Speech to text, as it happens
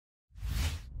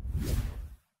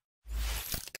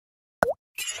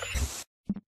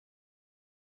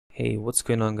Hey, what's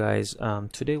going on, guys?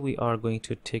 Today we are going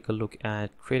to take a look at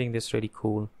creating this really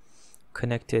cool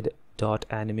connected dot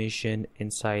animation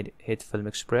inside Hitfilm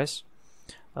Express.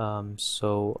 Let's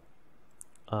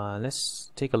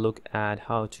take a look at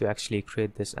how to actually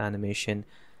create this animation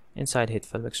inside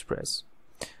Hitfilm Express.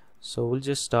 So we'll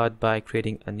just start by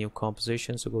creating a new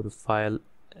composition. So go to File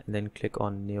and then click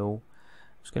on New.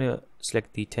 I'm just going to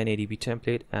select the 1080p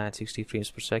template at 60 frames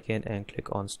per second and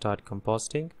click on Start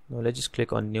Compositing. Now let's just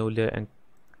click on New Layer and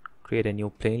create a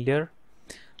new plane layer.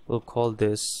 We'll call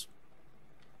this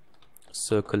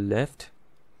Circle Left,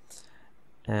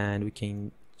 and we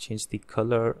can change the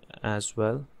color as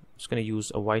well. I'm just going to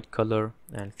use a white color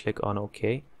and click on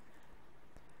OK.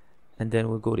 And then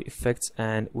we'll go to Effects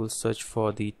and we'll search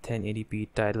for the 1080p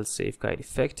Title Safe Guide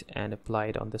effect and apply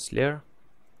it on this layer.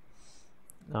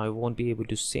 Now I won't be able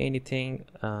to say anything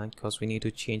because we need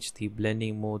to change the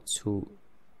blending mode to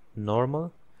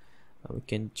normal. We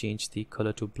can change the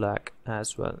color to black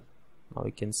as well. Now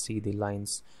we can see the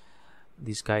lines,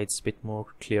 these guides a bit more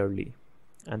clearly.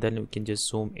 And then we can just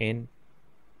zoom in.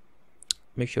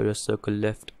 Make sure your Circle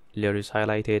Left layer is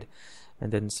highlighted,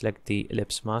 and then select the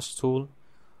Ellipse Mask tool.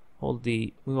 Move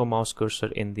your mouse cursor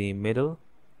in the middle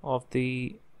of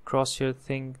the crosshair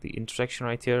thing, the intersection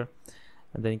right here.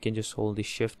 And then you can just hold the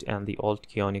Shift and the Alt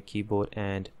key on your keyboard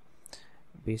and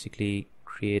basically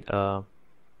create a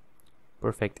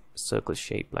perfect circle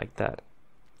shape like that.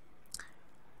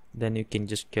 Then you can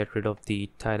just get rid of the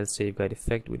Title Safe Guide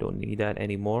effect. We don't need that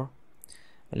anymore.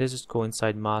 And let's just go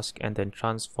inside Mask and then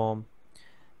Transform.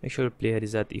 Make sure your playhead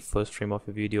is at the first frame of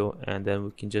your video, and then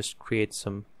we can just create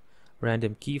some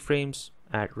random keyframes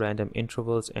at random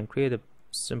intervals and create a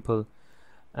simple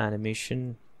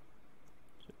animation.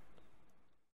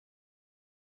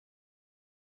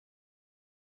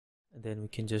 And then we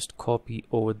can just copy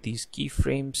over these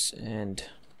keyframes and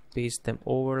paste them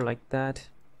over like that.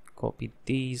 Copy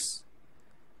these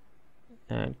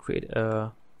and create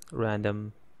a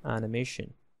random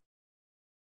animation.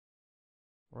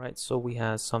 Right, so we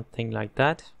have something like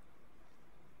that.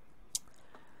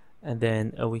 And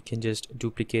then we can just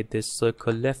duplicate this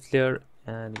Circle Left layer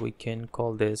and we can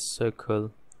call this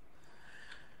Circle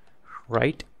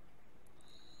Right.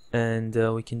 And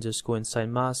we can just go inside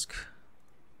Mask,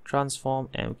 Transform,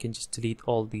 and we can just delete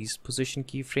all these position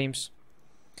keyframes.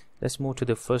 Let's move to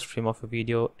the first frame of a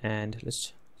video and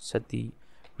let's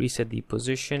reset the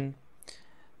position.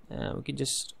 We can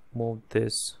just move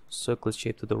this circle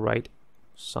shape to the right,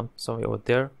 somewhere over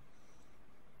there.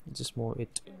 Just move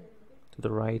it to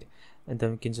the right, and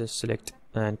then we can just select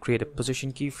and create a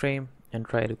position keyframe and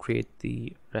try to create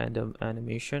the random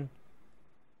animation.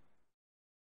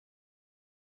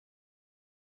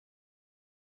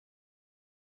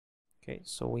 Okay,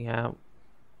 so we have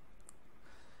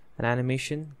an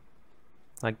animation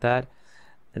like that,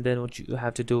 and then what you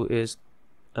have to do is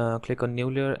click on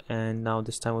New Layer, and now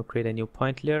this time we'll create a new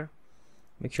point layer.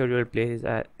 Make sure your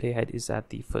playhead is at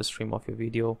the first frame of your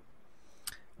video,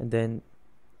 and then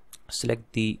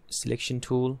select the Selection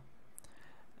tool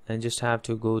and just have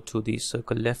to go to the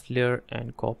Circle Left layer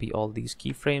and copy all these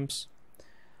keyframes.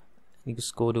 You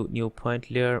just go to New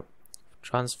Point Layer,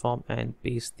 Transform, and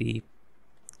paste the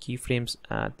keyframes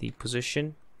at the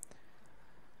position.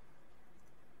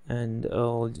 And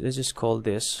let's just call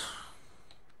this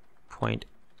Point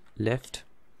Left.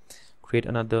 Create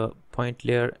another point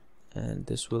layer, and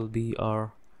this will be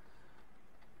our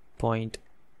Point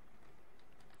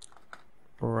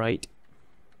Right.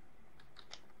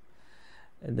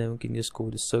 And then we can just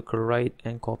go to Circle Right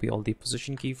and copy all the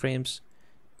position keyframes.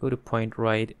 Go to Point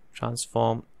Right,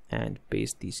 Transform, and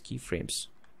paste these keyframes.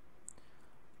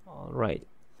 Alright,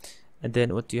 and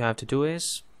then what you have to do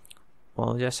is,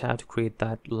 well, just have to create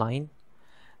that line,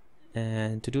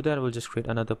 and to do that we'll just create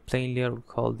another plane layer. We'll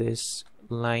call this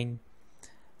Line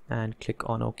and click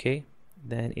on OK.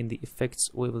 Then in the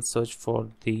effects we will search for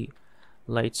the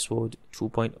Light Sword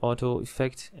 2-point auto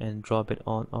effect and drop it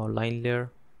on our line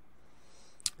layer.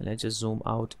 And let's just zoom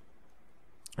out,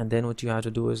 and then what you have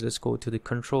to do is let's go to the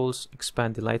controls,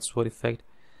 expand the Light Sword effect,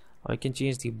 or you can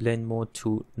change the blend mode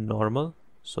to normal.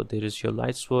 So there is your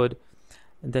Light Sword,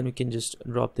 and then we can just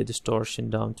drop the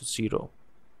distortion down to 0.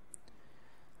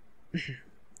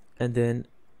 And then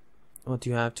what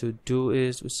you have to do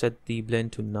is set the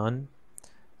blend to none.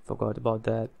 Forgot about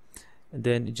that. And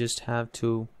then you just have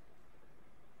to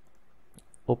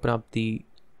open up the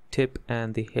tip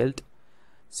and the hilt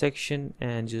section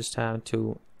and just have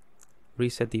to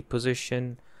reset the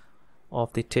position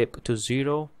of the tip to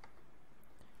 0.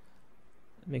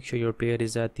 Make sure your playhead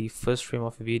is at the first frame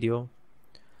of a video,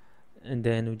 and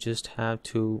then we just have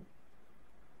to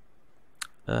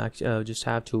just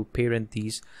have to parent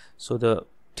these. So the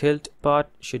tilt part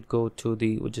should go to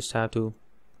the, we just have to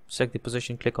select the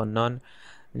position, click on none,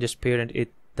 and just parent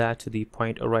it that to the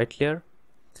point right layer.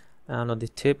 And on the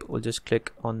tip, we'll just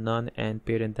click on none and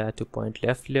parent that to point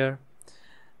left layer.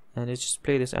 And let's just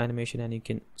play this animation, and you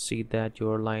can see that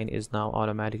your line is now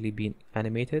automatically being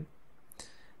animated,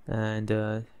 and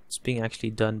it's being actually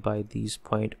done by these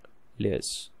point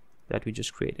layers that we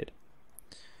just created.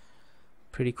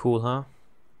 Pretty cool, huh?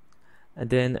 And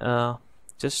then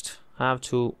just have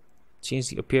to change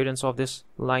the appearance of this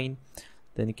line.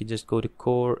 Then you can just go to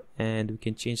core, and we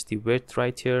can change the width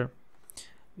right here.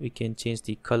 We can change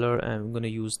the color, and I'm going to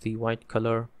use the white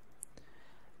color.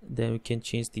 Then we can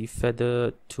change the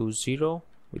feather to 0.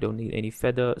 We don't need any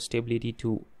feather. Stability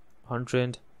to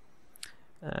 100,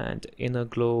 and inner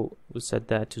glow, we'll set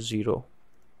that to 0.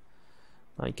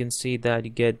 Now you can see that you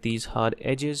get these hard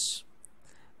edges,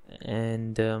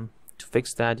 and to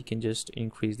fix that, you can just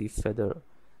increase the feather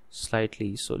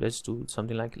slightly. So let's do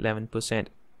something like 11%,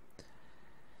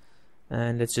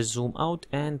 and let's just zoom out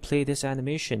and play this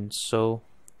animation. So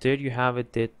there you have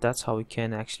it. That's how we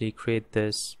can actually create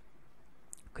this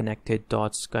connected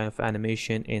dots kind of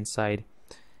animation inside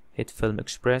Hitfilm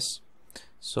Express.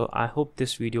 So I hope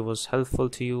this video was helpful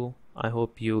to you. I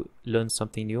hope you learned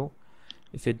something new.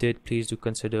 If you did, please do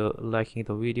consider liking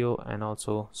the video and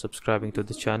also subscribing to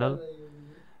the channel,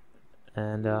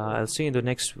 and I'll see you in the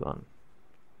next one.